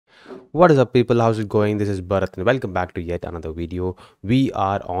What is up, people? How's it going? This is Bharat and welcome back to yet another video. We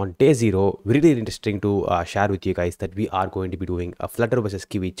are on day 0. Really interesting to share with you guys that we are going to be doing a Flutter vs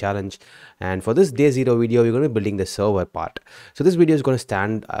Kiwi challenge. And for this day 0 video, we're going to be building the server part. So this video is going to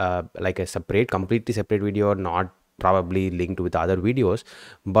stand like a completely separate video, not probably linked with other videos,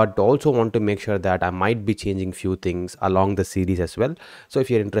 but also want to make sure that I might be changing few things along the series as well. So if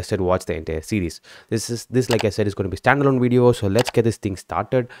you're interested, watch the entire series. This like I said, is going to be standalone video. So let's get this thing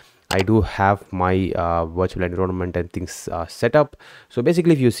started. I do have my virtual environment and things set up. So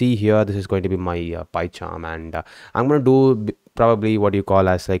basically, if you see here, this is going to be my PyCharm, and I'm going to do probably what you call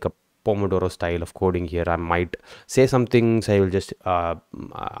as like a Pomodoro style of coding here. I might say some things. I will just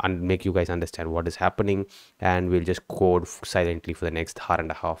and make you guys understand what is happening, and we'll just code silently for the next hour and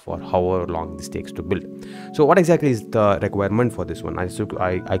a half or however long this takes to build. So what exactly is the requirement for this one?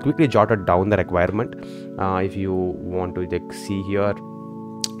 I quickly jotted down the requirement. If you want to like see here,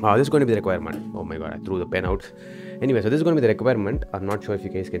 this is going to be the requirement. Oh my god, I threw the pen out. Anyway, so this is going to be the requirement. I'm not sure if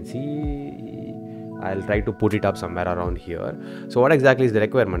you guys can see. I'll try to put it up somewhere around here. So what exactly is the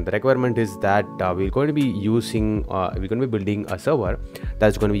requirement? The requirement is that we're going to be using, we're going to be building a server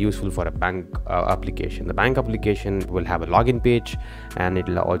that's going to be useful for a bank application. The bank application will have a login page, and it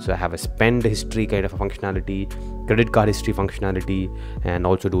will also have a spend history kind of a functionality, credit card history functionality, and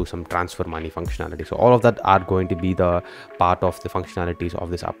also do some transfer money functionality. So all of that are going to be the part of the functionalities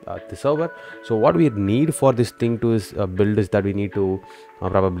of this the server. So what we need for this thing to build is that we need to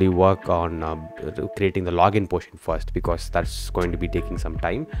probably work on creating the login portion first, because that's going to be taking some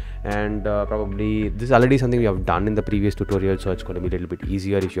time, and probably this is already something we have done in the previous tutorial, so it's going to be a little bit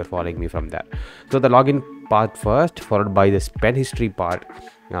easier if you're following me from there. So the login part first, followed by the spend history part,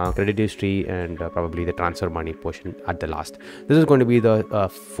 credit history, and probably the transfer money portion at the last. This is going to be the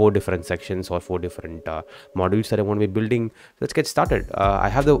 4 different sections or 4 different modules that I want to be building. Let's get started. I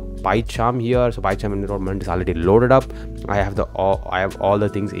have the PyCharm here, so PyCharm environment is already loaded up. I have all the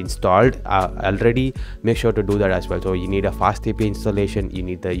things installed already. Make sure to do that as well. So you need a FastAPI installation, you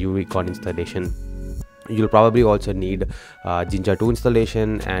need the UVCon installation. You'll probably also need Jinja 2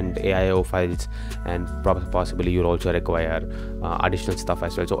 installation and AIO files, and possibly you'll also require additional stuff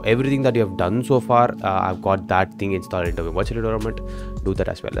as well. So everything that you have done so far, I've got that thing installed into my virtual environment. Do that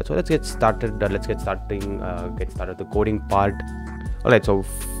as well. So let's get started. Get started the coding part. All right. So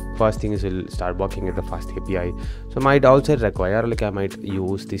first thing is we'll start working with the FastAPI. So might also require, like, I might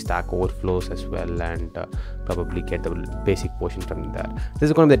use the Stack Overflows as well, and probably get the basic portion from there. This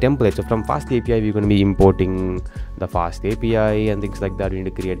is going to be the template. So from FastAPI, we're going to be importing the FastAPI and things like that. We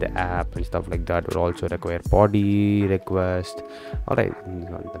need to create the app and stuff like that. We'll also require body request. All right,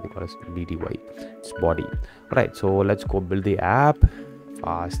 nothing called as BDY. It's body. All right, so let's go build the app.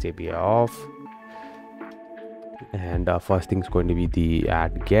 FastAPI off. And first thing is going to be the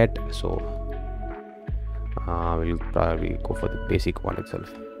add get. So we'll probably go for the basic one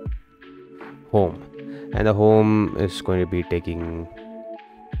itself, home, and the home is going to be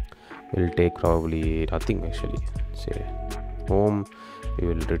will take probably nothing actually. Say home, we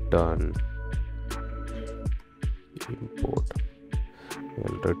will return import, we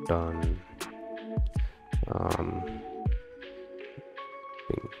will return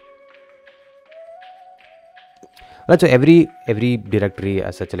thing. Right, so every directory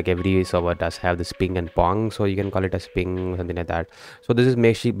as such, like every server does have this ping and pong, so you can call it as ping, something like that. So this is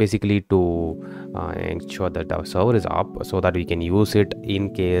basically to ensure that our server is up, so that we can use it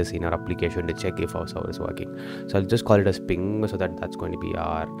in case in our application to check if our server is working. So I'll just call it as ping, so that's going to be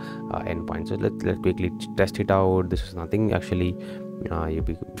our endpoint. So let's quickly test it out. This is nothing actually. You'll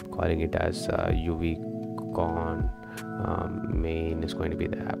be calling it as UVCon main is going to be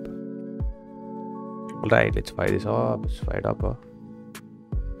the app. Right, let's fire this up. Let's fire it up.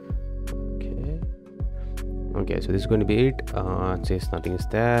 Okay, so this is going to be it. It says nothing is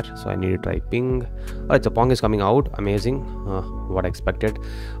there, so I need to try ping. Alright, so pong is coming out. Amazing. What I expected.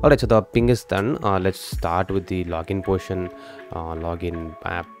 Alright, so the ping is done. Let's start with the login portion, login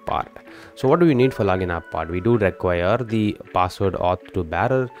app part. So what do we need for login app part? We do require the password auth to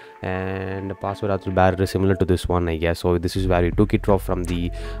bearer, and the password auth to bearer is similar to this one, I guess. So this is where we took it from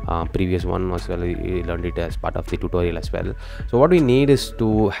the previous one as well. We learned it as part of the tutorial as well. So what we need is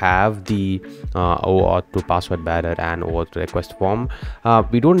to have the OAuth to password bearer and OAuth request form.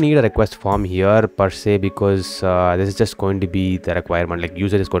 We don't need a request form here per se, because this is just going to be the requirement. Like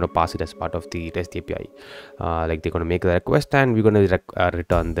user is going to pass it as part of the REST API. Like they're going to make the request, and we're going to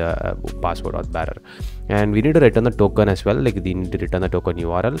return the password auth bearer. and we need to return the token as well. Like we need to return the token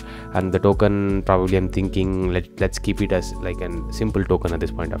URL, and the token, probably I'm thinking let's keep it as like a simple token at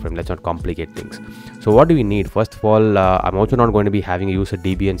this point of time. Let's not complicate things. So what do we need? First of all, I'm also not going to be having a user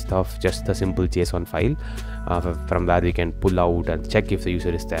DB and stuff, just a simple JSON file from where we can pull out and check if the user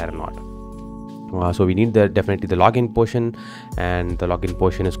is there or not. So we need definitely the login portion, and the login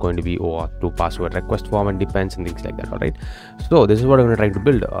portion is going to be OAuth to password request form and depends and things like that. All right, so this is what I'm going to try to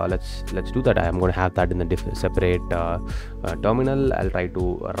build. Let's do that. I'm going to have that in the separate terminal. I'll try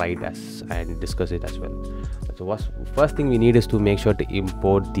to write as and discuss it as well. So first thing we need is to make sure to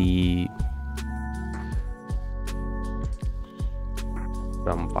import the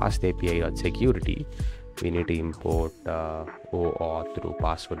from FastAPI.security. We need to import OAuth through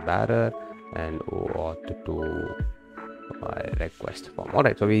password bearer and OAuth to request form. All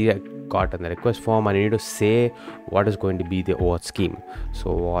right, so we got in the request form, and I need to say what is going to be the OAuth scheme. So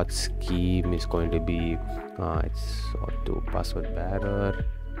OAuth scheme is going to be it's to password bearer,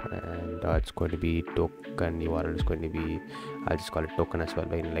 and it's going to be token URL is going to be, I'll just call it token as well.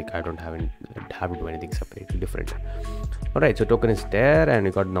 Like I don't have to do anything separately different. All right, so token is there, and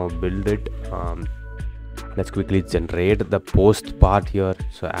we got now build it. Let's quickly generate the post part here.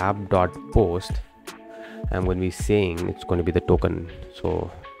 So app.post, I'm going to be saying it's going to be the token.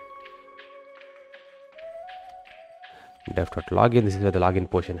 So def.login, this is where the login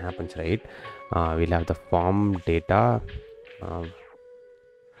portion happens, right? We'll have the form data,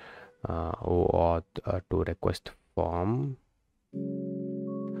 OAuth to request form,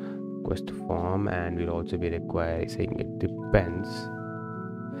 and we'll also be saying it depends.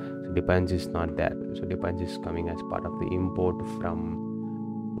 Depends is not there, so depends is coming as part of the import from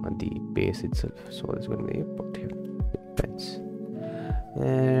the base itself. So it's going to be import here, depends,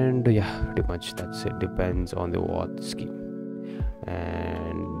 and yeah, pretty much that's it. Depends on the OAuth scheme,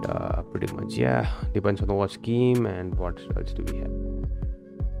 and pretty much yeah, depends on the OAuth scheme. And what else do we have?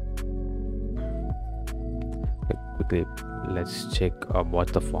 Quickly, let's check what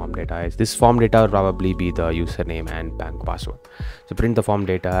the form data is. This form data will probably be the username and bank password. So print the form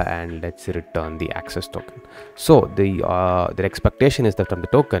data, and let's return the access token. So the expectation is that from the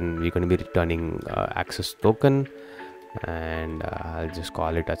token we're going to be returning access token, and I'll just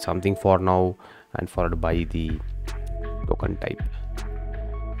call it as something for now, and followed by the token type.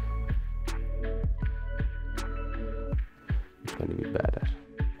 It's going to be better.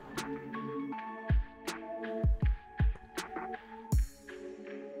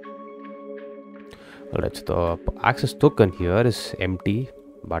 Alright, so the access token here is empty,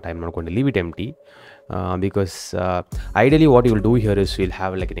 but I'm not going to leave it empty because ideally what you will do here is you'll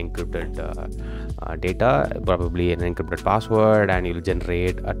have like an encrypted data, probably an encrypted password, and you'll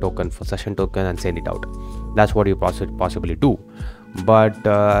generate a token for session token and send it out. That's what you possibly do. But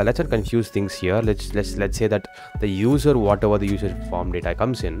let's not confuse things here. Let's say that the user, whatever the user form data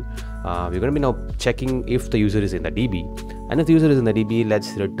comes in, we're going to be now checking if the user is in the DB, and if the user is in the DB,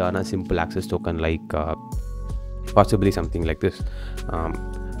 let's return a simple access token, like possibly something like this.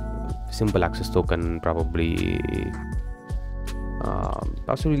 Simple access token, possibly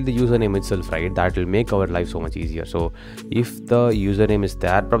the username itself, right? That will make our life so much easier. So if the username is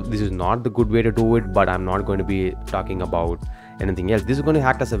there, this is not the good way to do it, but I'm not going to be talking about anything else. This is going to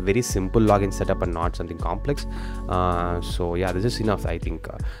act as a very simple login setup and not something complex. So yeah, this is enough. I think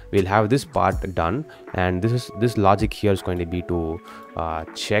we'll have this part done, and this logic here is going to be to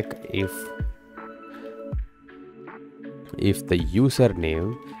check if the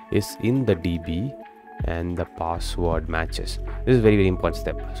username is in the DB and the password matches. This is a very, very important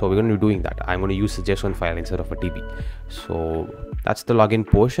step. So we're going to be doing that. I'm going to use a JSON file instead of a DB. So that's the login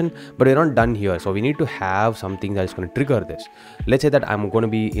portion, but we're not done here. So we need to have something that is going to trigger this. Let's say that I'm going to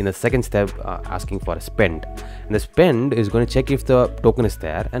be in the second step asking for a spend, and the spend is going to check if the token is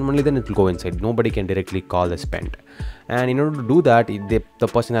there, and only then it will go inside. Nobody can directly call the spend, and in order to do that, the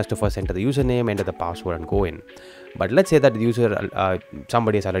person has to first enter the username, enter the password, and go in. But let's say that the user,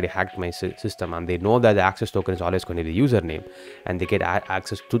 somebody has already hacked my system, and they know that the access token is always going to be the username, and they get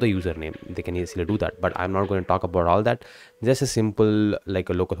access to the username. They can easily do that, but I'm not going to talk about all that. Just a simple like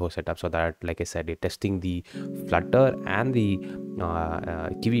a localhost setup, so that, like I said, you're testing the Flutter and the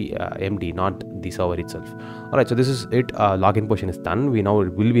KivyMD, not the server itself. All right, so this is it. Login portion is done. We now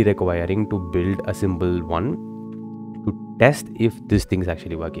will be requiring to build a simple one to test if this thing is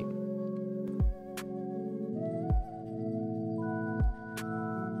actually working.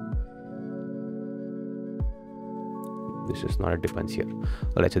 This is not a depends here.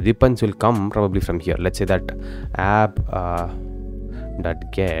 All right, so depends will come probably from here. Let's say that app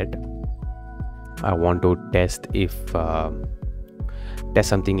dot get, I want to test if test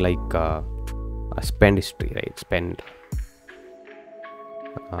something like spend history, right? Spend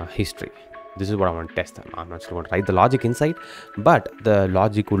history. This is what I want to test. I'm not sure what to write the logic inside, but the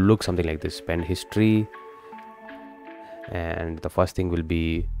logic will look something like this: spend history, and the first thing will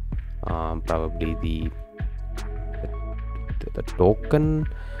be probably the token.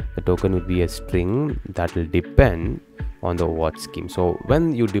 The token will be a string that will depend on the what scheme. So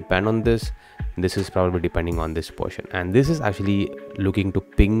when you depend on this, this is probably depending on this portion, and this is actually looking to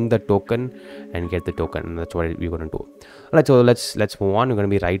ping the token and get the token, and that's what we're going to do. All right, so let's move on. We're going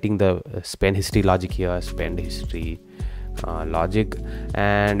to be writing the spend history logic here, spend history logic,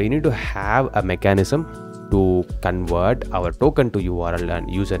 and we need to have a mechanism to convert our token to URL and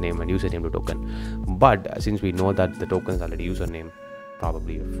username to token. But since we know that the token is already username,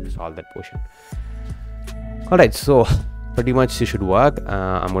 probably you have to solve that portion. All right, so pretty much this should work.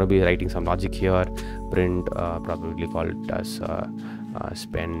 I'm going to be writing some logic here, print probably call it as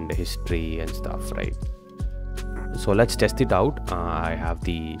spend history and stuff, right? So let's test it out. I have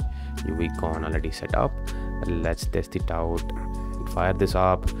the UIcon already set up. Let's test it out, fire this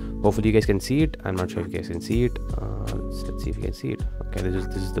up. Hopefully you guys can see it. I'm not sure if you guys can see it. Let's see if you can see it. Okay, this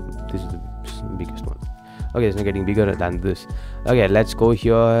is the biggest one. Okay, it's not getting bigger than this. Okay, let's go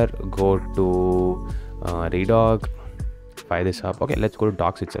here, go to redoc, fire this up. Okay, let's go to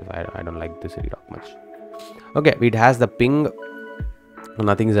docs itself. I don't like this redoc much. Okay, it has the ping.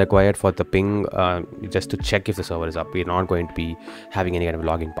 Nothing is required for the ping, just to check if the server is up. We're not going to be having any kind of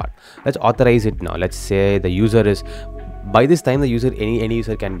login part. Let's authorize it now. Let's say the user is, by this time the user, any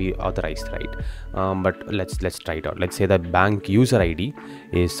user can be authorized, right? But let's try it out. Let's say the bank user ID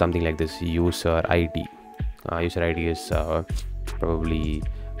is something like this. User ID is probably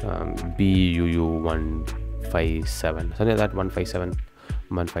BUU157, something like that. 157.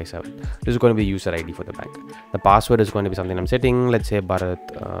 This is going to be user ID for the bank. The password is going to be something I'm setting. Let's say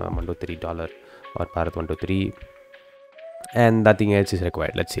Bharat $123 or Bharat 123, and nothing else is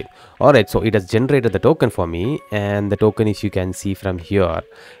required. Let's see. All right, so it has generated the token for me, and the token, if you can see from here,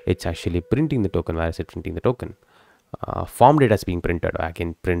 it's actually printing the token. Where is it printing the token? Form data is being printed. I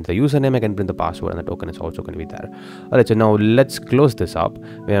can print the username, I can print the password, and the token is also going to be there. All right, so now let's close this up.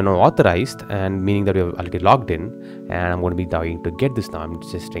 We are now authorized, and meaning that we have already logged in, and I'm going to be trying to get this now. I'm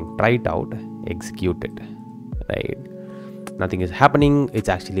just saying try it out, execute it, right? Nothing is happening. It's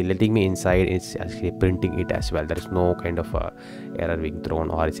actually letting me inside. It's actually printing it as well. There is no kind of error being thrown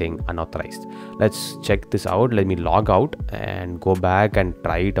or it's saying unauthorized. Let's check this out. Let me log out and go back and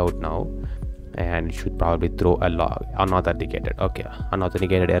try it out now, and it should probably throw a log unauthenticated. Okay,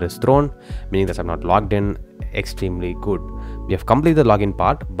 unauthenticated error is thrown, meaning that I'm not logged in. Extremely good. We have completed the login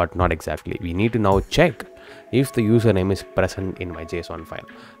part, but not exactly. We need to now check if the username is present in my JSON file.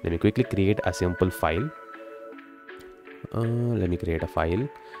 Let me quickly create a simple file. Let me create a file.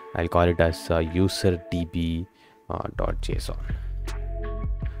 I'll call it as userdb.json.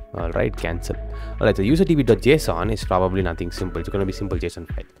 All right, cancel. All right, so userdb.json is probably nothing simple. It's going to be simple JSON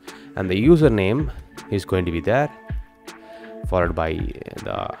file, and the username is going to be there, followed by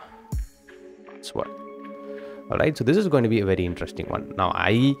the password. All right, so this is going to be a very interesting one. Now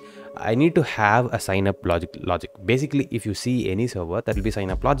I need to have a sign up logic. Basically, if you see any server, that will be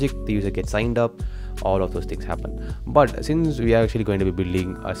sign up logic. The user gets signed up, all of those things happen. But since we are actually going to be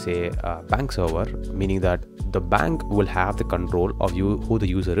building a bank server, meaning that the bank will have the control of who the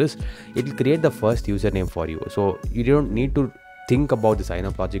user is, it will create the first username for you. So you don't need to think about the sign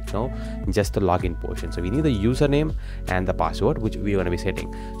up logic now, just the login portion. So we need the username and the password, which we're going to be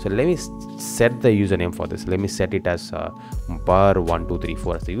setting. So let me set the username for this. Let me set it as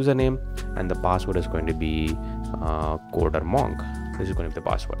bar1234 as the username, and the password is going to be coder monk. This is going to be the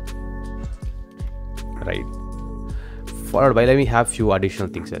password, right? Followed by, let me have few additional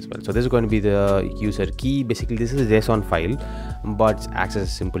things as well. So this is going to be the user key. Basically, this is a JSON file, but acts as a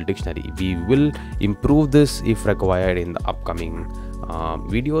simple dictionary. We will improve this if required in the upcoming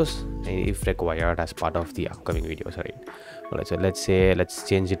videos, if required as part of the upcoming videos, right? All right, so let's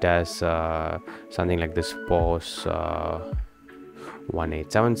change it as something like this: pos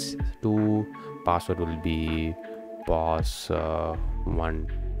 1872. Password will be pos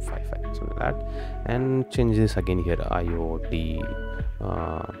 155, something like that, and change this again here, IoT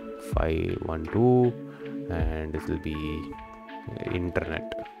 512, and this will be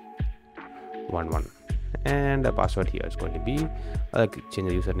internet 11, and the password here is going to be change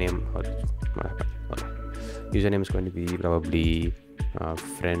the username. Username is going to be probably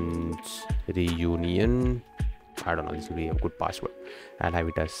friends reunion. I don't know, this will be a good password. I'll have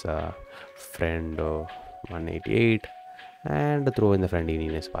it as friend 188, and throw in the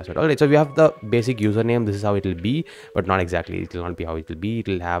friendliness password. All right, so we have the basic username. This is how it will be, but not exactly. It will not be how it will be. It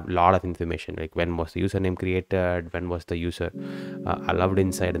will have a lot of information, like when was the username created, when was the user allowed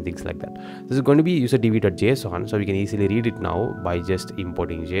inside, and things like that. This is going to be userdb.json, so we can easily read it now by just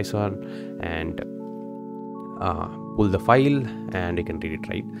importing JSON and pull the file, and you can read it,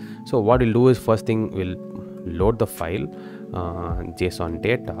 right? So what we'll do is, first thing, we'll load the file. JSON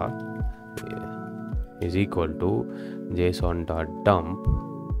data is equal to json.dump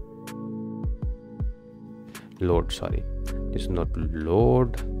load. Sorry, it's not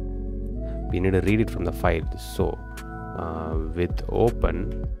load. We need to read it from the file. So with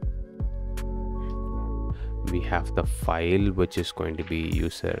open, we have the file which is going to be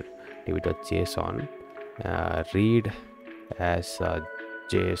user.db.json. Read as a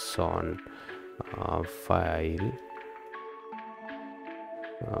JSON file.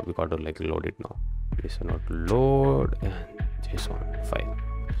 We got to like load it now. JSON.load and JSON file.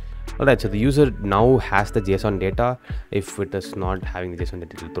 Alright, so the user now has the JSON data. If it is not having the JSON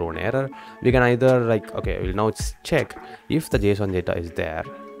data, it will throw an error. We can either like, okay, we'll now check if the JSON data is there.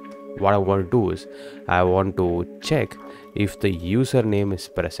 What I want to do is, I want to check if the username is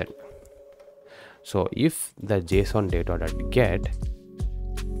present. So if the JSON data.get,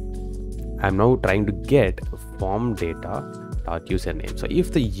 I'm now trying to get form data.username. So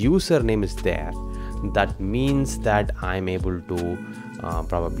if the username is there, that means that I'm able to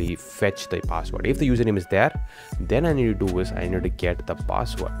probably fetch the password. If the username is there, then I need to do is, I need to get the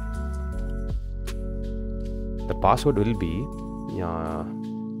password. The password will be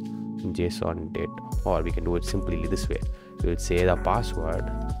JSON data, or we can do it simply this way. We will say the password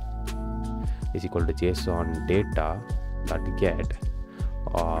is equal to JSON data.get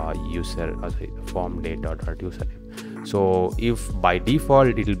form data.username. So if by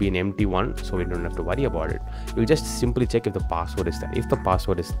default it will be an empty one, so we don't have to worry about it. We'll just simply check if the password is there. If the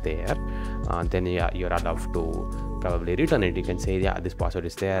password is there, then yeah, you're allowed to probably return it. You can say, yeah, this password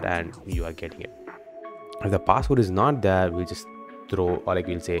is there, and you are getting it. If the password is not there, we'll just throw, or like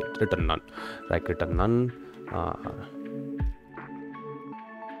we'll say return none, like return none.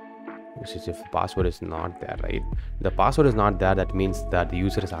 Which is if the password is not there, right? If the password is not there, that means that the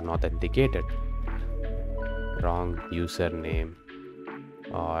users are not authenticated. Wrong username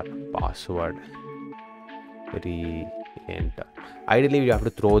or password, re-enter. Ideally, we have to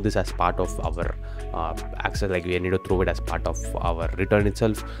throw this as part of our access, like we need to throw it as part of our return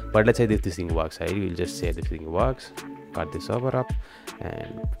itself. But let's say this thing works, right? We'll just say this thing works, cut the server up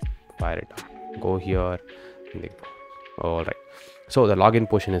and fire it up. Go here. All right, so the login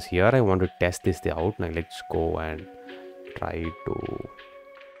portion is here. I want to test this out. Now let's go and try to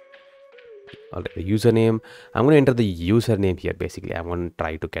the username. I'm going to enter the username here. Basically, I want to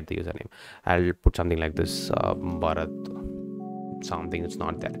try to get the username. I'll put something like this, Bharat something. It's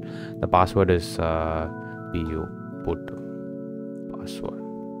not there. The password is pu put password.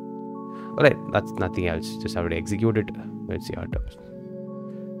 All right, that's nothing else. Just have to execute it. Let's see how it does.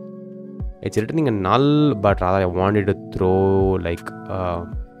 It's returning a null, but rather I wanted to throw like I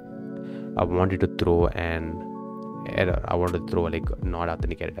wanted to throw an error. I want to throw like not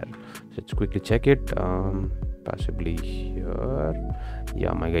authenticated error. So let's quickly check it. Possibly here.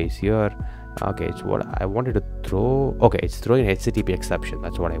 Yeah, my guy is here. Okay, it's what I wanted to throw. Okay, it's throwing HTTP exception.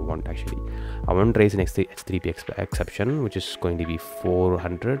 That's what I want actually. I want to raise an HTTP exception, which is going to be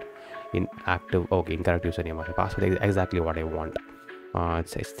 400 in active. Okay, incorrect username or password. Exactly what I want.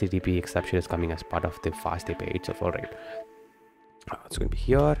 It's HTTP exception is coming as part of the FastAPI itself. All right, it's going to be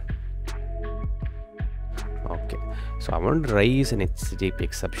here. Okay, so I want to raise an HTTP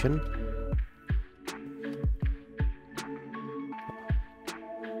exception.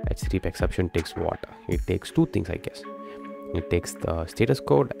 HTTP exception takes what? It takes two things, I guess. It takes the status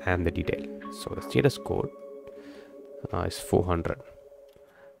code and the detail. So the status code is 400,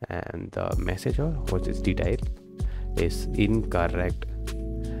 and the message, or what's its detail, is incorrect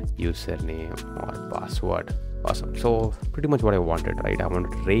username or password. Awesome. So pretty much what I wanted, right? I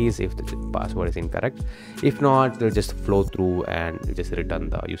wanted to raise if the password is incorrect. If not, they'll just flow through and just return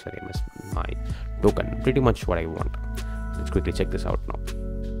the username as my token. Pretty much what I want. Let's quickly check this out now.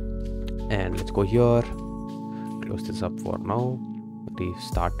 And let's go here, close this up for now,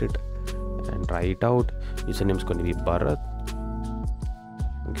 restart it and try it out. Username is going to be Bharat.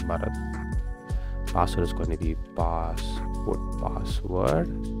 Okay, Bharat. Password is going to be password,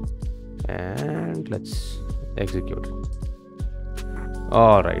 and let's execute it.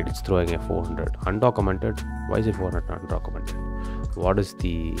 All right, it's throwing a 400 undocumented. Why is it 400 undocumented? What is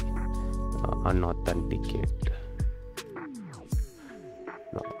the unauthenticated?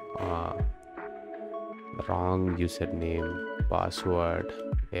 No, wrong username, password,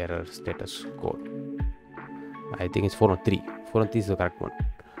 error, status code. I think it's 403. 403 is the correct one.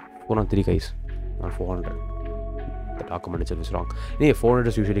 403 guys, not 400. The document itself is wrong. Anyway, 400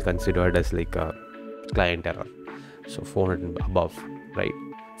 is usually considered as like a client error. So 400 and above, right?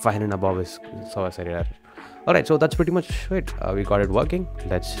 500 and above is server-side error. Alright, so that's pretty much it. We got it working.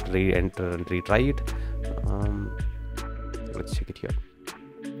 Let's re-enter and retry it. Let's check it here.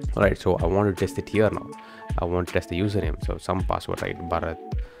 Alright, so I want to test it here now. I want to test the username. So some password, right? Bharat,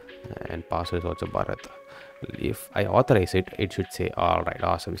 and password is also Bharat. If I authorize it, it should say alright,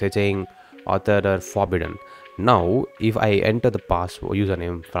 awesome. So it's saying author forbidden. Now if I enter the password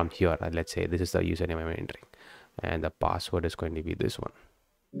username from here, let's say this is the username I'm entering, and the password is going to be this one.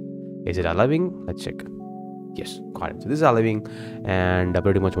 Is it allowing? Let's check. Yes, got it. So this is allowing, and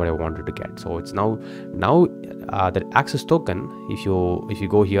pretty much what I wanted to get. So it's now the access token. If you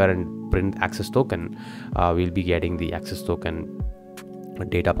go here and print access token, we'll be getting the access token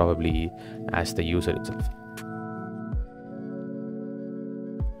data probably as the user itself.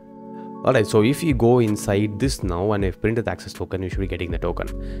 Alright, so if you go inside this now and if printed the access token, you should be getting the token,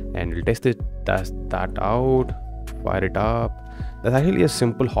 and we'll test that out, fire it up. That's actually a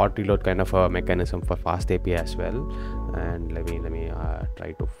simple hot reload kind of a mechanism for FastAPI as well. And let me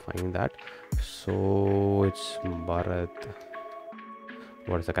try to find that. So it's Bharat.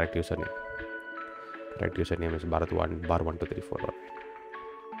 What is the correct username? Correct username is Bharat1 bar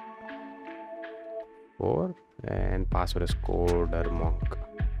 12344, and password is coder monk.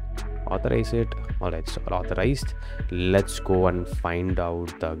 Authorize it. Alright, so authorized. Let's go and find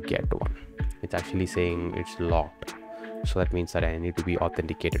out the get one. It's actually saying it's locked, so that means that I need to be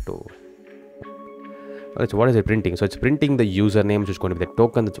authenticated to. Alright, so what is it printing? So it's printing the username, which is going to be the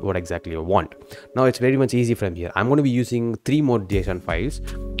token. That's what exactly you want. Now it's very much easy from here. I'm going to be using 3 more JSON files,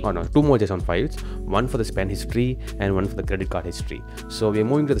 or no, 2 more JSON files, one for the spend history and one for the credit card history. So we're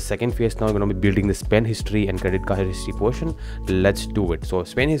moving to the second phase now. We're going to be building the spend history and credit card history portion. Let's do it. So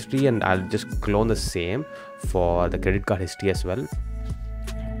spend history, and I'll just clone the same for the credit card history as well.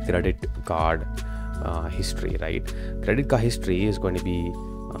 Credit card history, right? Credit card history is going to be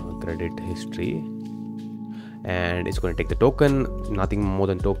credit history, and it's going to take the token, nothing more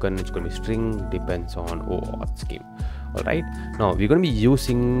than token. It's going to be string, depends on OAuth scheme. All right, now we're going to be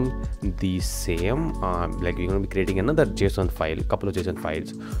using the same like we're going to be creating another JSON file, a couple of JSON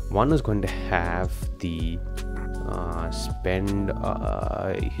files. One is going to have the spend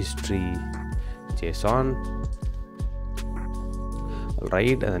history JSON, all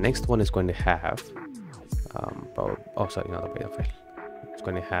right, and the next one is going to have another file. It's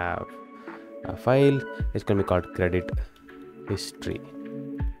going to have a file. It's going to be called credit history.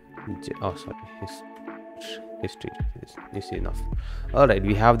 History is enough. All right,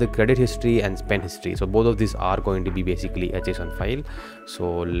 we have the credit history and spend history. So both of these are going to be basically a JSON file.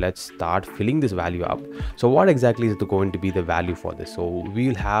 So let's start filling this value up. So what exactly is going to be the value for this? So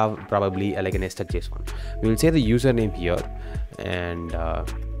we'll have probably like a nested JSON. We will say the username here, and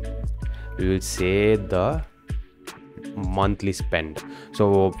we will say the monthly spend.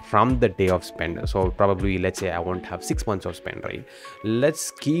 So from the day of spend, so probably let's say I want to have 6 months of spend, right? Let's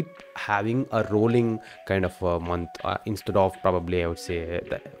keep having a rolling kind of a month instead of probably I would say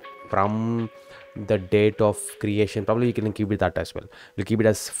from the date of creation. Probably you can keep it that as well. We'll keep it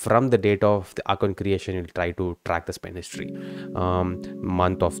as from the date of the account creation. You'll try to track the spend history.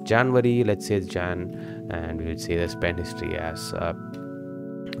 Month of January, let's say it's Jan, and we'll say the spend history as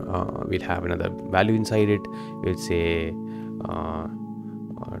we'll have another value inside it. We'll say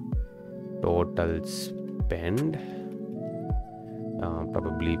total spend,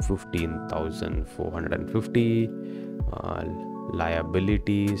 probably 15,450.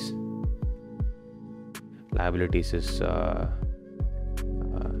 Liabilities is liability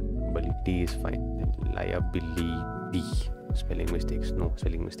is fine. Liability, spelling mistakes, no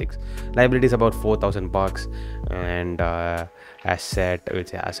spelling mistakes. Liability is about $4,000, and asset, I would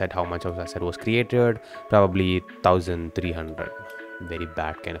say asset, how much of asset was created, probably 1,300. Very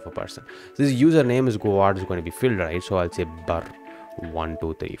bad kind of a person. So this username is going to be filled, right? So I'll say bar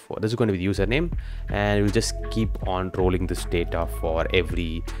 1234. This is going to be the username, and we'll just keep on rolling this data for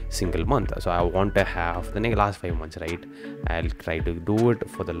every single month. So I want to have the last 5 months, right? I'll try to do it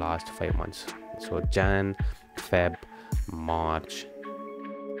for the last 5 months. So Jan, Feb, March,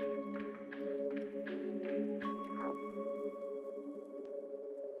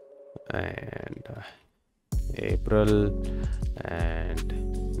 and April, and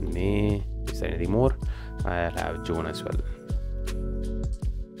May. Is there any more? I'll have June as well.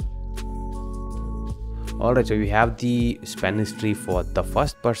 All right, so we have the spend history for the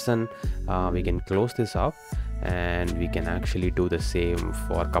first person. We can close this up, and we can actually do the same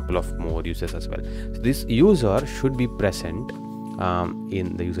for a couple of more users as well. So this user should be present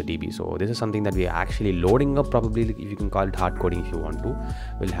in the user DB. So this is something that we are actually loading up, probably, if you can call it hard coding if you want to.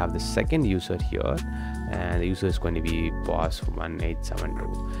 We'll have the second user here, and the user is going to be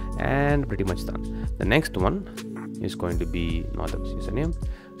boss1872, and pretty much done. The next one is going to be not the username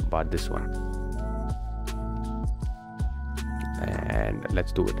but this one, and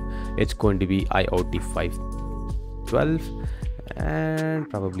let's do it. It's going to be IoT512, and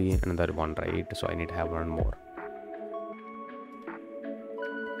probably another one, right? So I need to have one more.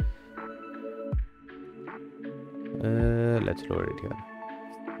 Let's load it here.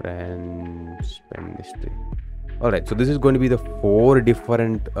 Friends spend history. All right, so this is going to be the 4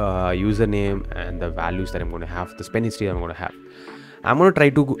 different username and the values that I'm going to have, the spend history I'm going to have. I'm going to try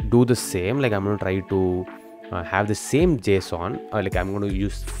to do the same, like I'm going to try to have the same JSON, like I'm going to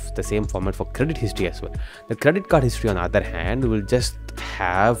use the same format for credit history as well. The credit card history, on the other hand, will just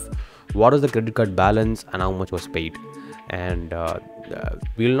have what is the credit card balance and how much was paid. And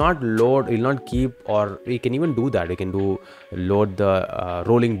we'll not load, we'll not keep, or we can even do that, we can do load the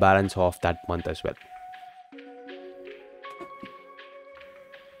rolling balance of that month as well.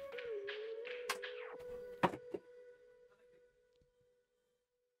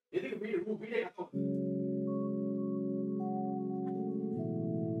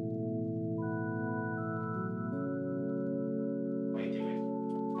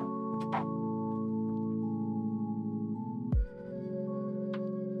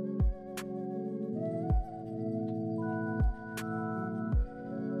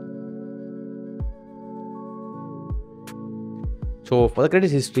 So for the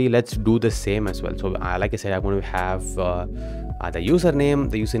credit history, let's do the same as well. So like I said, I'm going to have the username.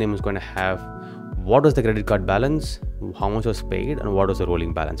 The username is going to have what was the credit card balance, how much was paid, and what was the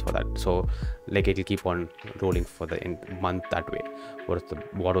rolling balance for that. So like it will keep on rolling for the month that way.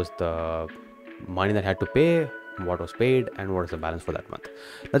 What was the money that had to pay, what was paid, and what is the balance for that month.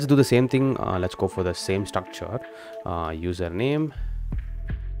 Let's do the same thing. Let's go for the same structure, username,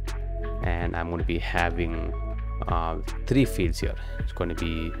 and I'm going to be having 3 fields here. It's going to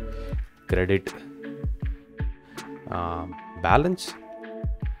be credit balance.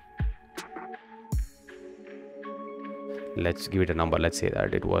 Let's give it a number. Let's say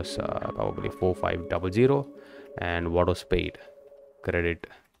that it was probably 4500, and what was paid, credit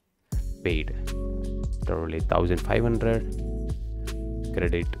paid, probably 1500,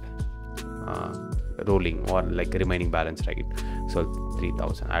 credit rolling, or like remaining balance, right? So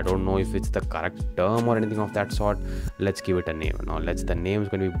 3000. I don't know if it's the correct term or anything of that sort. Let's give it a name. Now the name is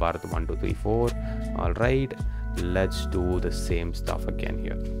going to be Bharat1234. All right, let's do the same stuff again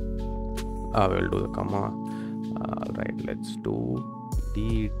here. We'll do the comma. All right, let's do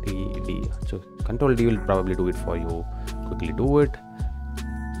DTD. So Control D will probably do it for you. Quickly do it.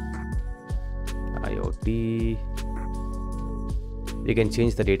 IoT. You can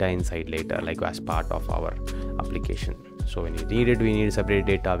change the data inside later, like as part of our application. So when you need it, we need separate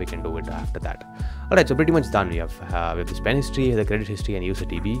data, we can do it after that. All right, so pretty much done. We have the spend history, the credit history, and user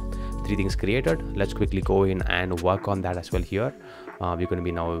DB. 3 things created. Let's quickly go in and work on that as well here. We're going to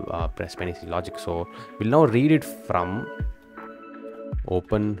be now press spend history logic. So we'll now read it from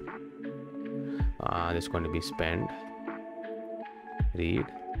open. This is going to be spend, read,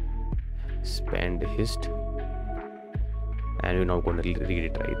 spend hist, and we're now going to read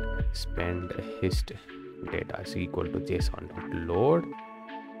it, right? Spend hist data is equal to JSON.load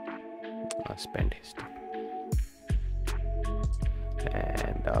spend hist,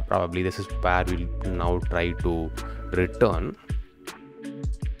 and probably this is where we'll now try to return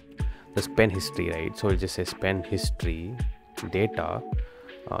the spend history, right? So it'll just say spend history data.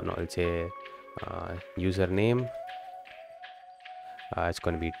 No, it'll say username. It's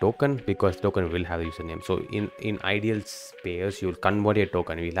going to be token, because token will have a username. So in ideal space, you'll convert a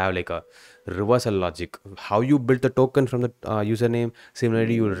token. We'll have like a reversal logic. How you build the token from the username,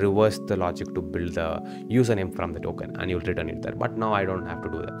 similarly you'll reverse the logic to build the username from the token, and you'll return it there. But now I don't have to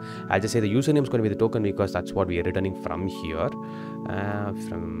do that. I'll just say the username is going to be the token, because that's what we are returning from here.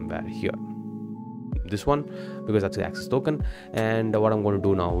 From where? Here, this one, because that's the access token. And what I'm going to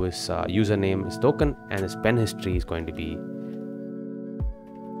do now is username is token, and the spend history is going to be,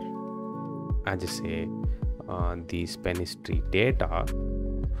 I just say the spend history data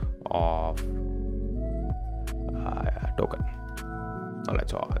of token. All right,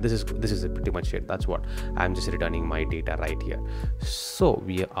 so this is pretty much it. That's what I'm just returning my data right here. So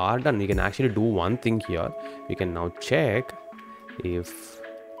we are done. We can actually do one thing here. We can now check if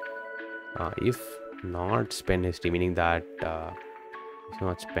not spend history, meaning that it's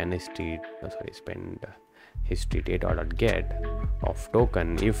not spend history, spend history data.get of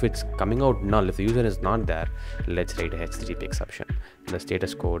token. If it's coming out null, if the user is not there, let's write a HTTP exception. The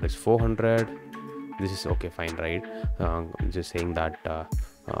status code is 400. This is okay, fine, right? Just saying that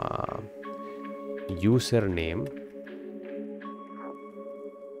username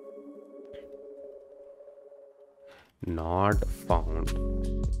not found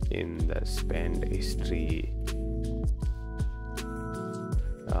in the spend history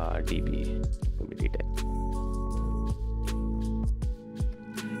DB.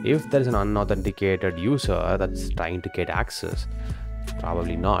 If there is an unauthenticated user that's trying to get access,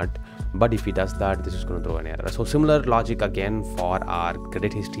 probably not. But if he does that, this is going to throw an error. So similar logic again for our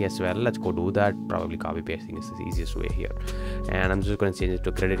credit history as well. Let's go do that. Probably copy pasting is the easiest way here. And I'm just going to change it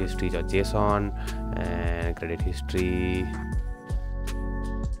to credit history.json and credit history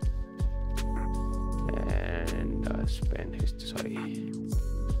and spend history. Sorry.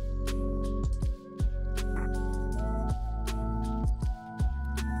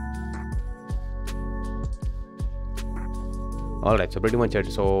 All right, so pretty much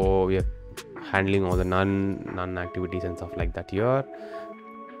it. So we are handling all the none activities and stuff like that here.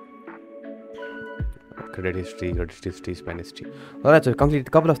 Credit history, spend history. All right, so complete a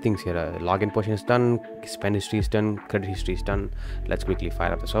couple of things here. Login portion is done, spend history is done, credit history is done. Let's quickly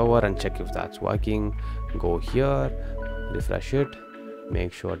fire up the server and check if that's working. Go here, refresh it,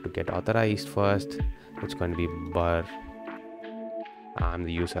 make sure to get authorized first. It's going to be Burr. I'm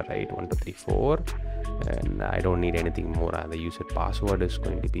the user, right? 1234, and I don't need anything more. The user password is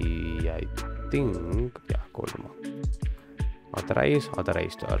going to be, I think, yeah, cold. Authorized.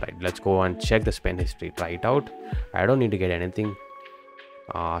 All right, let's go and check the spend history. Try it out. I don't need to get anything.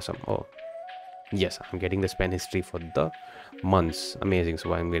 Awesome. Oh, yes, I'm getting the spend history for the months. Amazing.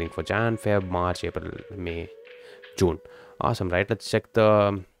 So I'm getting for Jan, Feb, March, April, May, June. Awesome, right? Let's check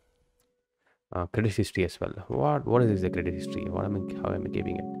the credit history as well. What is the credit history? How am I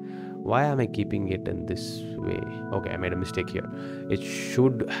keeping it? Why am I keeping it in this way? Okay, I made a mistake here. It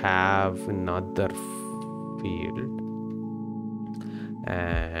should have another field,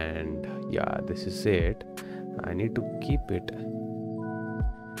 and yeah, this is it. I need to keep it.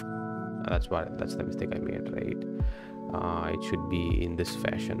 That's the mistake I made, right? It should be in this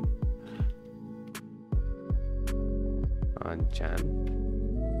fashion. Jan.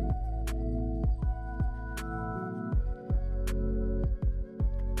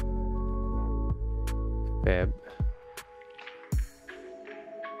 Feb.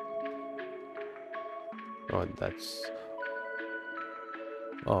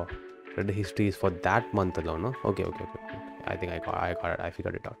 Oh, credit history is for that month alone, no? Okay. I think I got it. I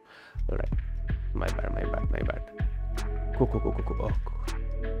figured it out. All right. My bad. Cool. Oh,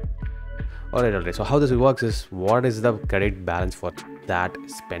 all right. So how this works is, what is the credit balance for that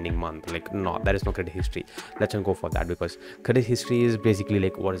spending month? Like, no, there is no credit history. Let's not go for that, because credit history is basically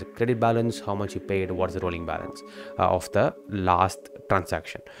like, what is the credit balance, how much you paid, what's the rolling balance of the last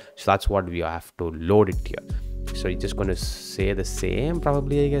transaction. So that's what we have to load it here. So you're just going to say the same,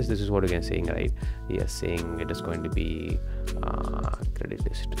 probably, I guess. This is what you're saying, right? Yes, saying it is going to be credit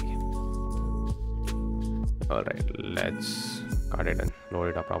history. All right, let's cut it and load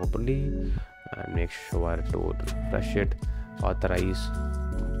it up properly, and make sure to refresh it. Authorize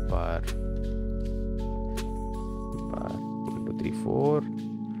Bar 1234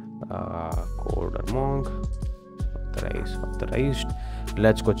 code or monk. Authorized.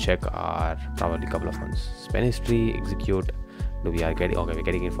 Let's go check our probably couple of months. Spend history, execute. We're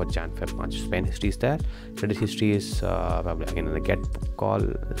getting it for Jan, Feb, March. Spend history is there. Credit history is probably again in the get call,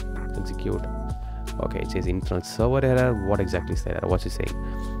 execute. Okay, it says internal server error. What exactly is the error? What's it saying?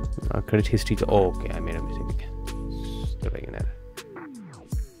 Credit history. Okay, I made a mistake. Throwing an error.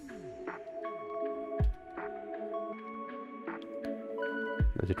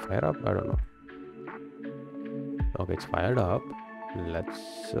 Does it fire up? I don't know. Okay, it's fired up.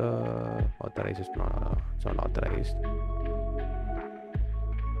 Let's authorize it. No, it's not authorized.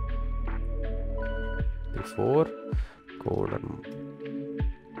 Before code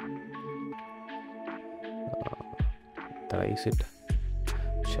authorize it.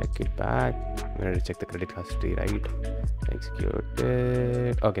 Check it back. I'm going to check the credit history, right? Execute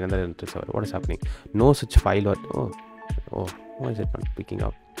it. Okay, another server. What is happening? No such file or why is it not picking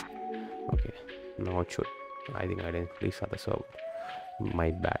up? Okay, now it should. I think I didn't restart the server.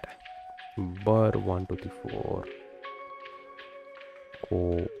 My bad. Bar 1234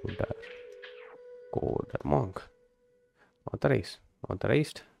 coder monk. Authorized.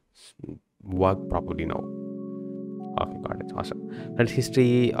 Work properly now. Okay, got it. Awesome. Credit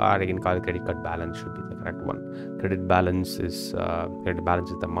history, or I can call it credit card balance, should be the correct one. Credit balance is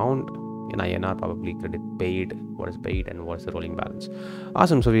the amount in INR, probably credit paid, what is paid, and what is the rolling balance.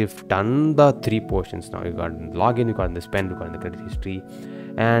 Awesome. So we've done the 3 portions now. You got login, you got the spend, you got the credit history,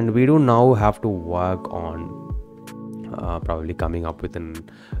 and we do now have to work on probably coming up with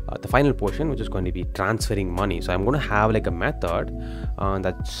the final portion, which is going to be transferring money. So I'm going to have like a method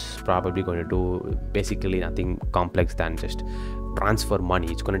that's probably going to do basically nothing complex than just transfer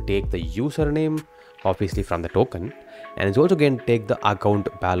money. It's going to take the username obviously from the token, and it's also going to take the account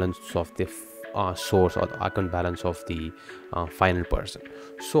balance of the source, or the account balance of the final person.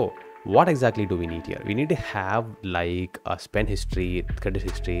 So what exactly do we need here? We need to have like a spend history, credit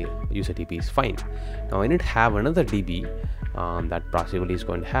history, user DB is fine. Now I need to have another DB that possibly is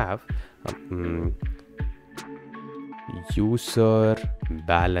going to have user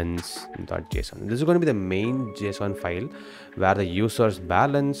balance.json. This is going to be the main JSON file where the user's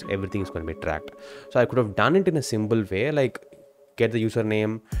balance, everything is going to be tracked. So I could have done it in a simple way, like get the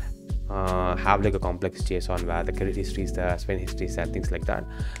username, have like a complex JSON where the credit history is there, spend history is there, things like that.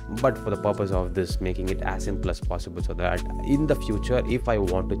 But for the purpose of this, making it as simple as possible, so that in the future, if I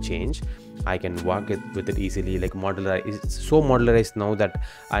want to change, I can work with it easily. Like modular, it's so modularized now that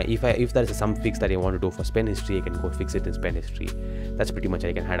if there is some fix that I want to do for spend history, I can go fix it in spend history. That's pretty much,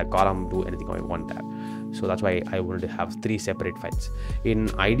 I can add a column, do anything I want there. So that's why I wanted to have 3 separate files.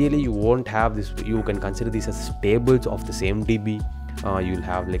 Ideally, you won't have this. You can consider these as tables of the same DB. You'll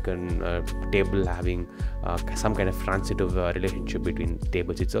have like a table having some kind of transitive relationship between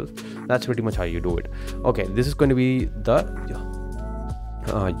tables itself. That's pretty much how you do it. Okay, this is going to be the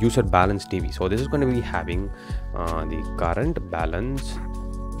user balance DB. So this is going to be having the current balance,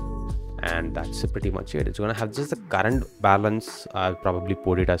 and that's pretty much it. It's going to have just the current balance. I'll probably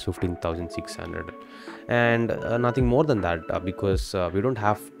put it as 15,600, and nothing more than that, because we don't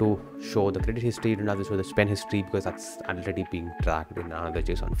have to show the credit history, we don't have to show the spend history, because that's already being tracked in another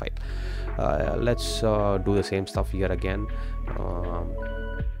JSON file. Let's do the same stuff here again.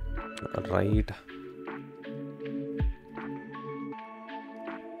 Right.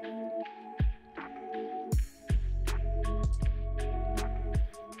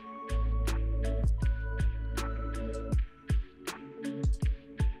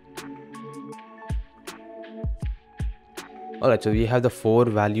 Alright, so we have the 4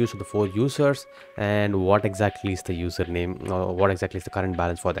 values of the 4 users, and what exactly is the username, or what exactly is the current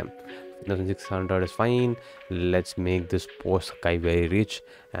balance for them. 1600 is fine. Let's make this post guy very rich,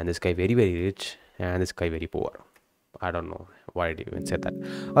 and this guy very rich, and this guy very poor. I don't know why I even said that.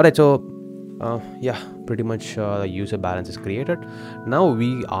 Alright, so yeah, pretty much the user balance is created. Now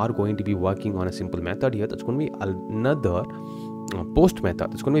we are going to be working on a simple method here. That's going to be another post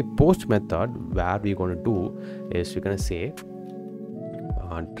method. It's going to be post method where we're going to do is we're going to say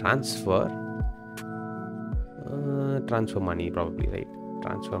transfer money, probably, right?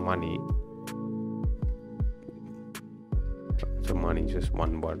 Transfer money, just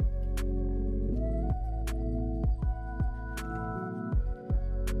one word.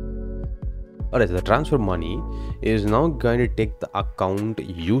 Alright, so the transfer money is now going to take the account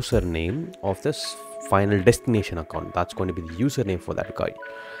username of this final destination account. That's going to be the username for that guy.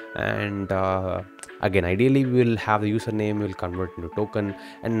 And again, ideally we will have the username, will convert into token,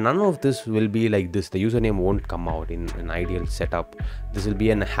 and none of this will be like this. The username won't come out in an ideal setup. This will be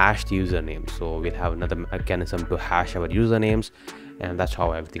an hashed username, so we'll have another mechanism to hash our usernames, and that's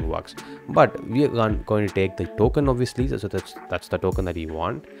how everything works. But we are going to take the token, obviously, so that's the token that we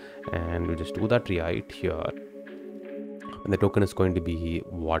want, and we'll just do that right here. And the token is going to be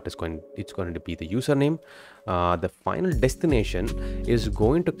it's going to be the username. The final destination is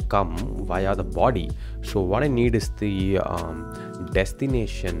going to come via the body. So what I need is the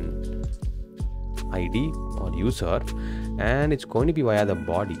destination ID or user, and it's going to be via the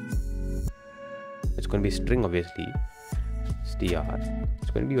body. It's going to be string, obviously, str. It's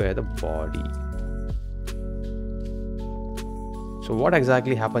going to be via the body. So what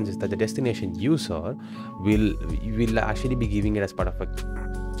exactly happens is that the destination user will actually be giving it as part of a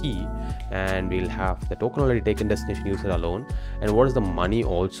key, and we'll have the token already taken destination user alone. And what is the money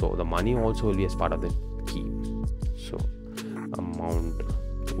also? The money also will be as part of the key. So amount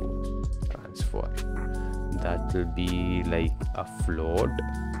to transfer, that will be like a float,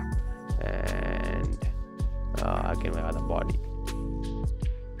 and again via the body.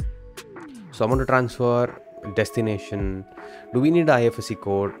 So amount to transfer, destination. Do we need the IFSC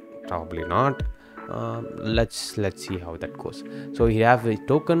code? Probably not. Let's see how that goes. So we have a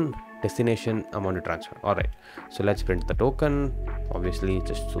token, destination, amount to transfer. All right, so let's print the token, obviously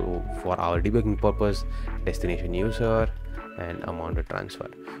just for our debugging purpose, destination user and amount to transfer.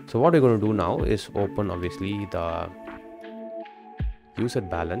 So what we're going to do now is open obviously the user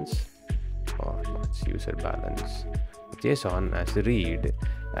balance, or it's user balance JSON as read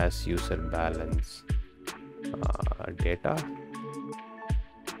as user balance data.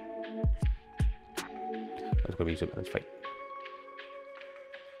 That's going to be user balance file.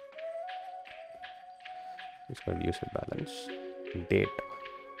 It's going to be user balance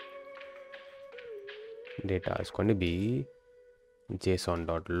data is going to be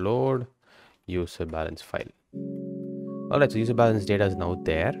json.load user balance file. All right, so user balance data is now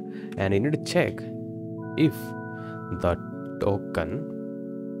there, and you need to check if the token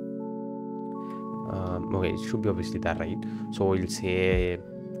okay, it should be obviously that, right? So we'll say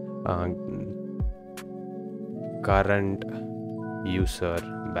current user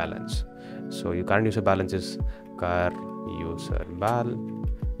balance. So your current user balance is car user bal.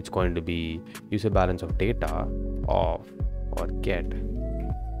 It's going to be user balance of data of or get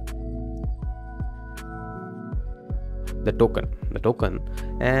the token,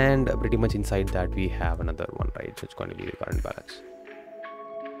 and pretty much inside that we have another one, right? So it's going to be the current balance.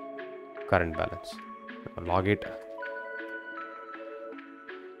 Log it.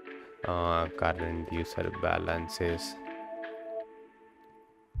 Current user balance is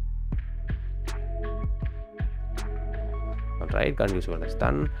right, current user balance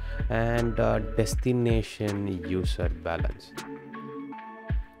done, and destination user balance.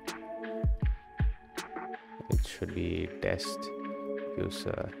 It should be test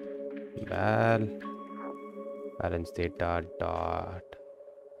user balance data dot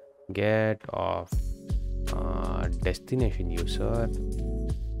get of destination user.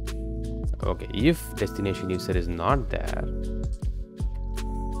 Okay, if destination user is not there,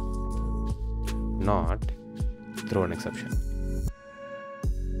 throw an exception.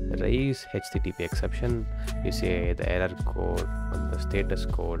 Raise HTTP exception. You say the error code, the status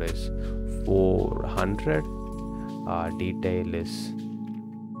code is 400. Detail is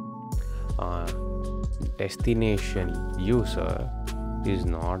destination user is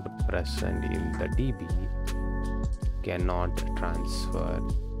not present in the DB, cannot transfer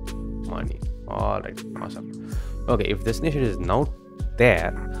money. All right, awesome. Okay, if destination is now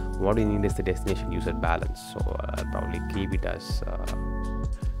there, what we need is the destination user balance. So probably keep it as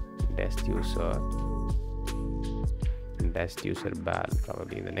dest user bal,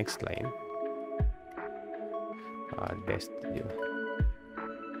 probably in the next line. Dest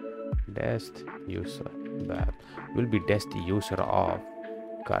user bal will be dest user of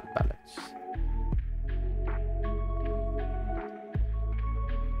card balance.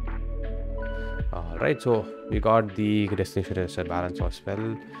 All right, so we got the destination user balance as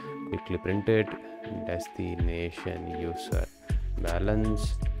well. Quickly print it. Destination user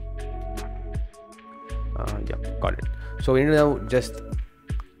balance. Yeah, got it. So we need to now just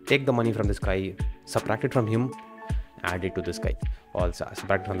take the money from this guy, subtract it from him, add it to this guy. Also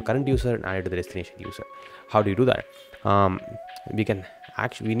subtract it from the current user and add it to the destination user. How do you do that?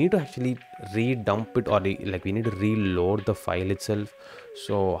 We need to actually redump it, or we need to reload the file itself.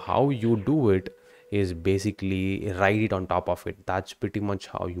 So how you do it is basically write it on top of it. That's pretty much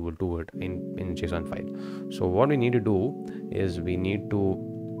how you will do it in JSON file. So what we need to do is we need to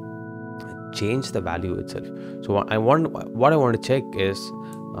change the value itself. So what I want to check is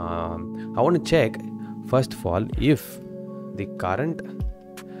I want to check first of all if the current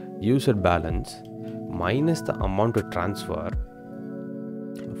user balance minus the amount to transfer.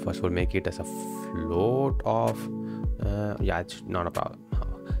 First of all, make it as a float of yeah, it's not a problem.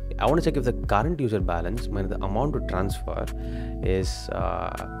 I want to check if the current user balance minus the amount to transfer is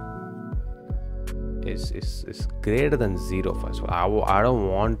greater than 0 first. So I don't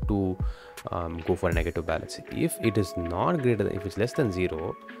want to go for a negative balance. If it is not greater than, if it's less than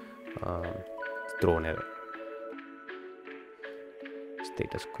 0, throw an error.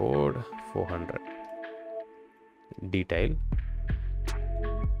 Status code 400. Detail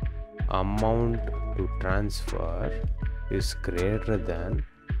amount to transfer is greater than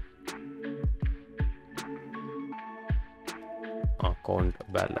account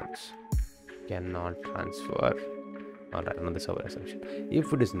balance, cannot transfer. All right, another server assumption.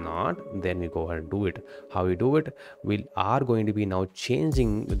 If it is not, then we go ahead and do it. How we do it? We are going to be now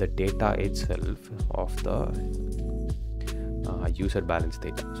changing the data itself of the user balance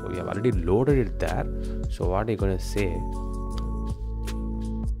data. So we have already loaded it there. So what are you going to say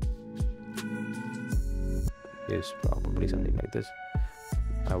is probably something like this.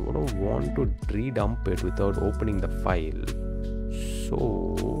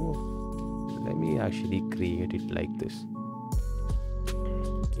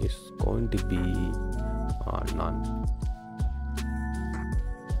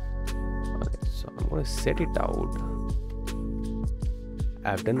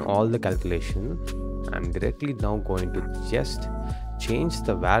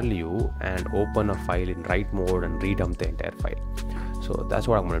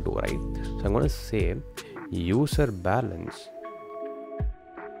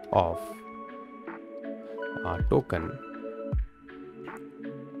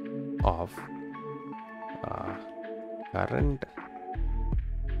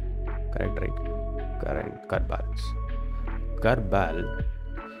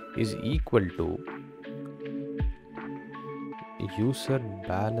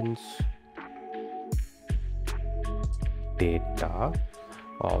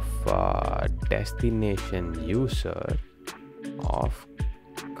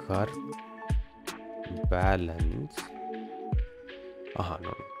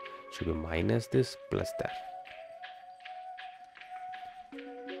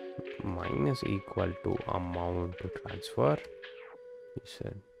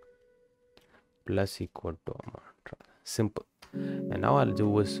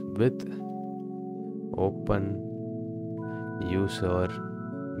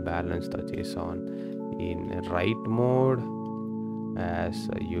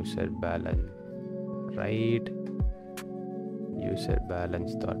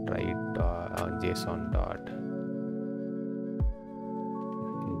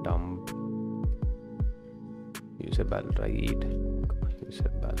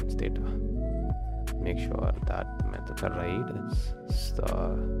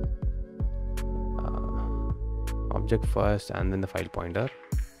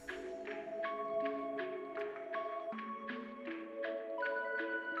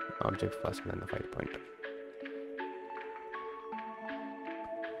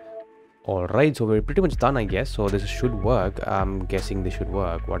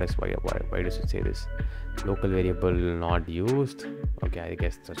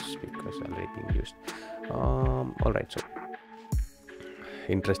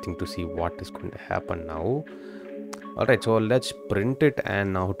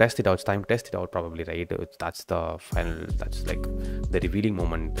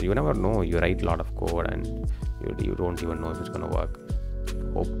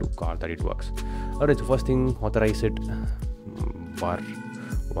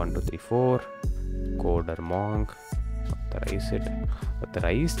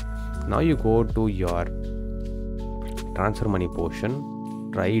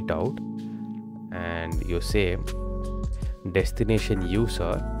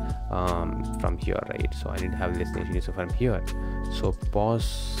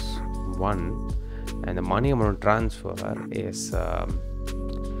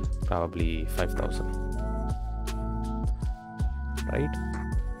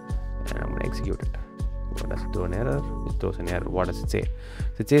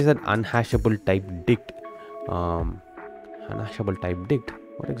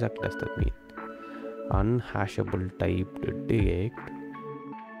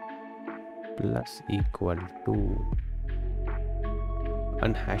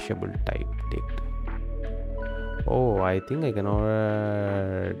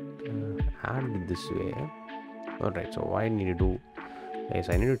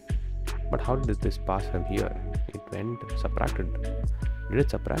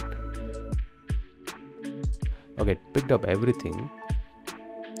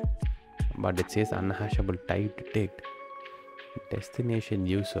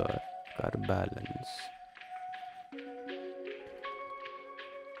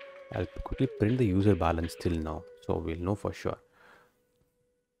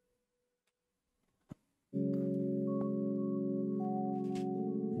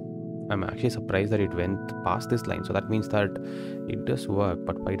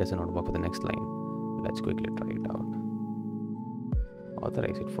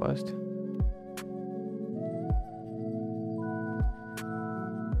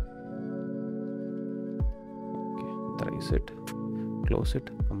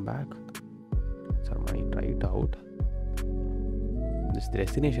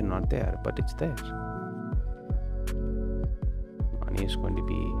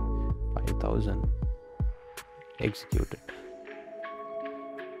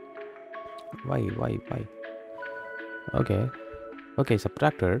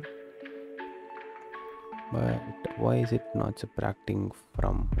 But why is it not subtracting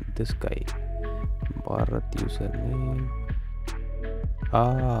from this guy? Bharat username.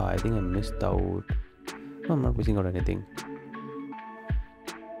 I think I missed out. No, I'm not missing out anything.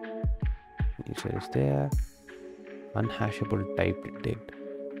 User is there. Unhashable type detect.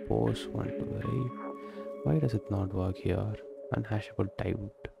 Post 1 to 8. Why does it not work here? Unhashable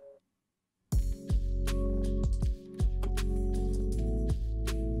typed.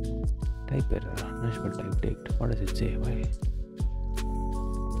 Type error. Unhashable type detect. What does it say? Why?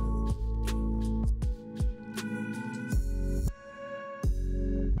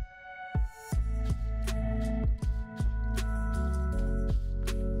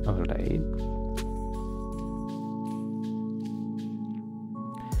 Alright.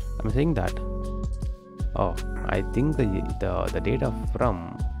 I'm saying that. Oh, I think the data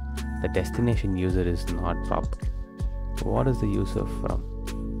from the destination user is not proper. What is the user from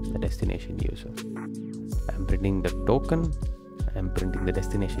the destination user? I'm printing the token. I'm printing the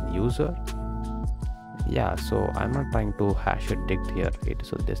destination user. Yeah, so I'm not trying to hash a dict here. It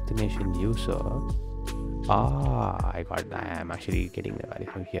is a destination user. I got it. I am actually getting the value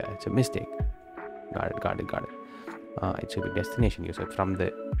from here. It's a mistake. Got it. It should be destination user from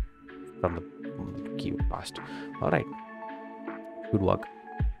the key passed. All right, good work.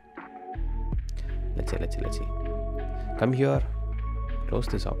 Let's see. Come here. Close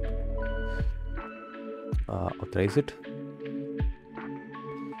this up. Authorize it.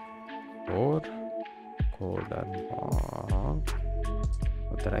 Or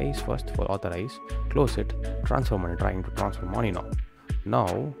authorize first. For authorize, close it. Transfer money. Trying to transfer money now.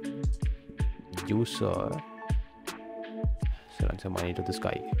 Now user transfer money to this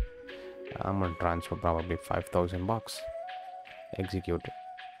guy. I'm gonna transfer probably $5,000. Execute.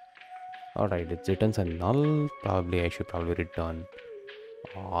 Alright, it returns a null. I should probably return.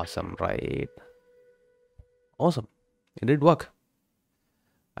 Awesome, right? Awesome. It did work.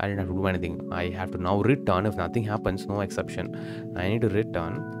 I didn't have to do anything. I have to now return. If nothing happens, no exception, I need to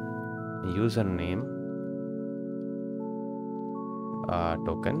return username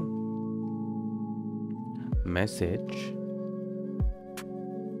token message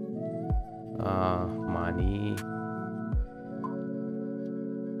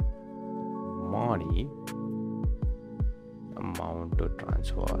money amount to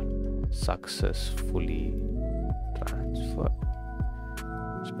transfer successfully transferred.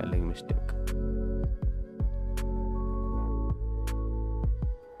 Spelling mistake.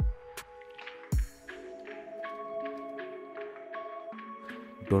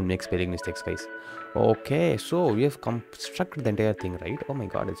 Don't make spelling mistakes, guys. Okay, so we have constructed the entire thing, right? Oh my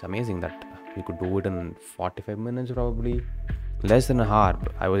god, it's amazing that we could do it in 45 minutes, probably less than an hour.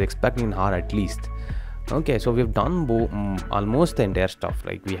 I was expecting an hour at least. Okay, so we've done almost the entire stuff.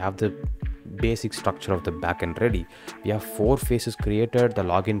 Like, we have the basic structure of the backend ready. We have 4 phases created: the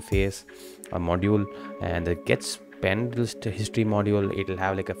login phase, a module, and the get spend history module. It'll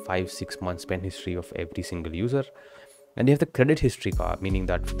have like a 5-6 month spend history of every single user. And you have the credit history card, meaning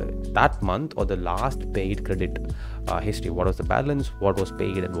that that month or the last paid credit history. What was the balance, what was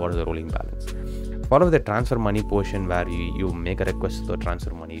paid, and what is the rolling balance. Follow the transfer money portion, where you make a request to the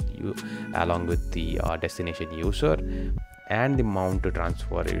transfer money along with the destination user and the amount to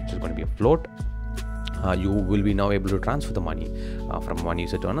transfer, which is going to be a float. You will be now able to transfer the money from one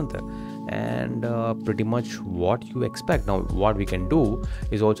user to another, and pretty much what you expect. Now what we can do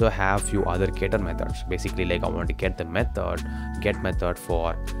is also have few other getter methods. Basically, like, I want to get the get method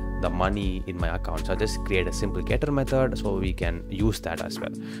for the money in my account, so I'll just create a simple getter method so we can use that as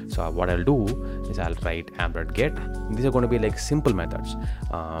well. So what I'll do is I'll write get. These are going to be like simple methods.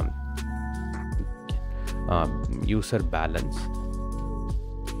 User balance,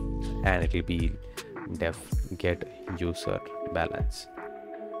 and it will be def get user balance.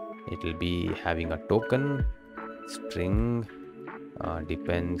 It will be having a token string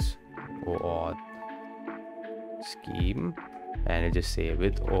depends or scheme, and it just say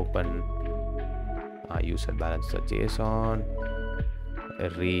with open user balance JSON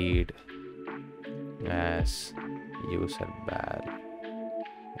read as user balance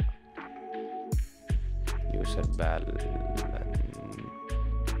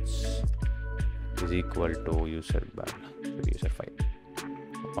is equal to user file,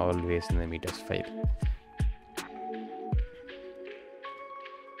 always in the meters file.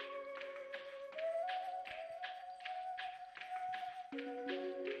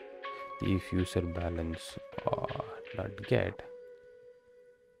 If user balance dot get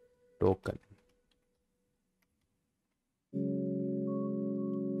token,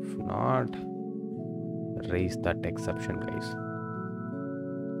 if not, raise that exception, guys.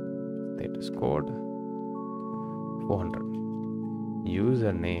 Status code 400.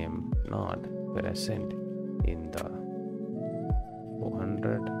 Username not present in the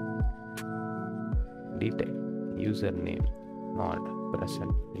 400 detail. Username not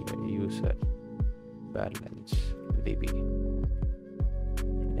present in the user balance db.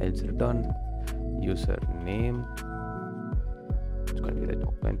 Else return username. It's going to be the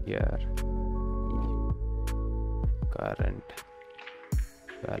token here. Current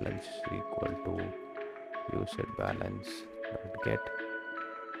balance equal to user balance get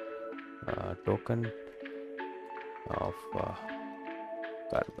token of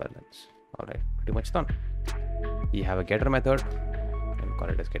current balance. All right, pretty much done. You have a getter method and call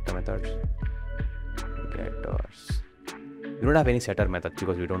it as getter methods. Getters. We don't have any setter method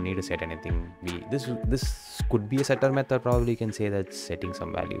because we don't need to set anything. This could be a setter method. Probably you can say that's setting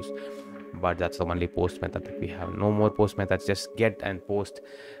some values, but that's the only post method that we have. No more post methods, just get and post.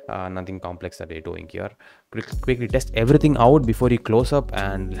 Nothing complex that we're doing here. Quickly test everything out before you close up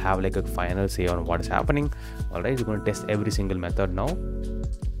and have like a final say on what is happening. All right, we're going to test every single method now.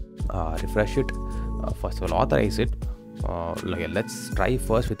 Refresh it. First of all, authorize it. Let's try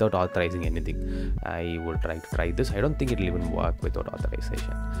first without authorizing anything. I will try this. I don't think it'll even work without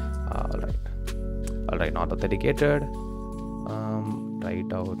authorization. All right, not authenticated. Try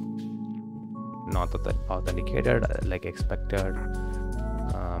it out. Not authenticated like expected.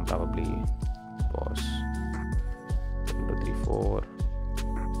 Probably was 1, 2, 3, 4,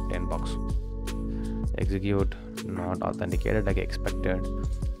 $10. Execute. Not authenticated like expected,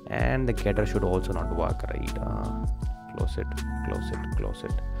 and the getter should also not work, right? Close it.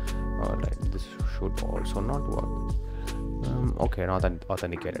 All right, this should also not work. Okay, not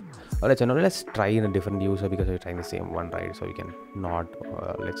authenticated. All right, so now let's try in a different user because we're trying the same one, right? So we can not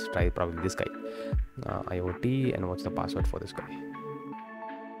let's try probably this guy, IoT, and what's the password for this guy?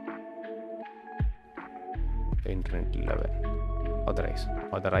 Internet 11. Authorized.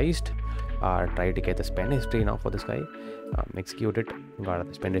 Try to get the spend history now for this guy. Execute it. Got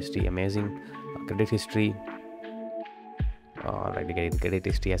the spend history, amazing. Credit history. Right, getting credit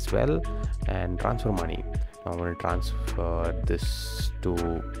history as well, and transfer money. Now I'm going to transfer this to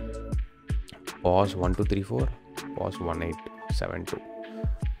POS 1234, POS 1872.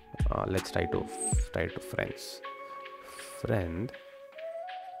 Let's try to friend,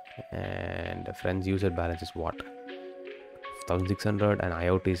 and friend's user balance is what? 1600, and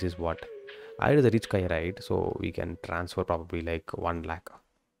IoT's is what? I is a rich guy, right? So we can transfer probably like 1 lakh.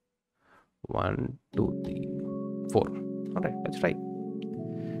 1, 2, 3, 4. All right, let's try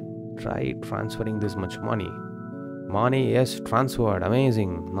transferring this much money. Yes, transferred.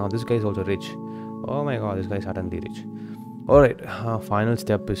 Amazing. Now this guy is also rich. Oh my god, this guy is suddenly rich. All right, final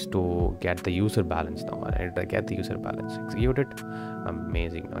step is to get the user balance now. I get the user balance. Execute it.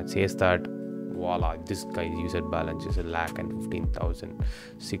 Amazing. Now it says that voila, this guy's user balance is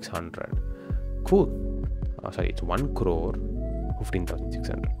 1,15,600. Cool. Sorry, it's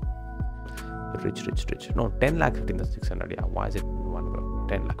 1,15,600. Rich. No, 10,15,600. Yeah, why is it 1 crore?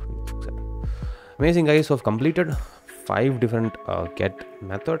 10,15,600. Amazing, guys. So I've completed 5 different get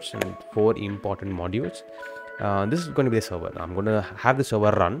methods and 4 important modules. This is going to be the server. I'm going to have the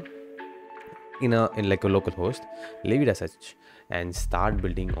server run in like a local host, leave it as such, and start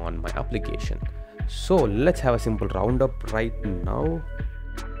building on my application. So let's have a simple roundup right now.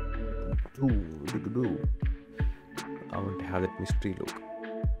 I want to have that mystery look.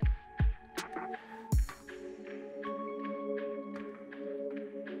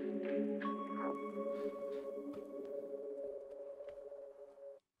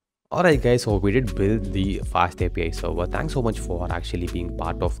 Alright guys, so we did build the FastAPI server. Thanks so much for actually being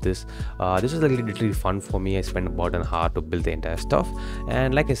part of this. This was literally fun for me. I spent about an hour to build the entire stuff,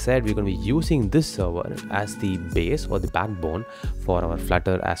 and like I said, we're going to be using this server as the base or the backbone for our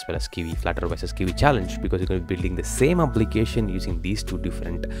Flutter as well as Flutter vs Kiwi challenge, because we're going to be building the same application using these 2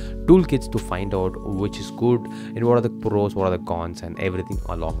 different toolkits to find out which is good and what are the pros, what are the cons, and everything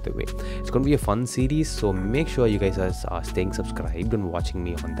along the way. It's going to be a fun series, so make sure you guys are staying subscribed and watching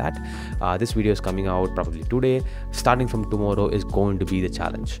me on that. This video is coming out probably today. Starting from tomorrow is going to be the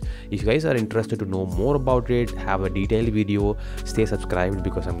challenge. If you guys are interested to know more about it, have a detailed video, stay subscribed,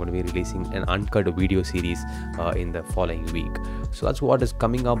 because I'm going to be releasing an uncut video series in the following week. So that's what is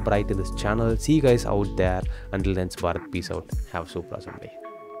coming up right in this channel. See you guys out there. Until then, it's Bharat. Peace out. Have a super awesome day.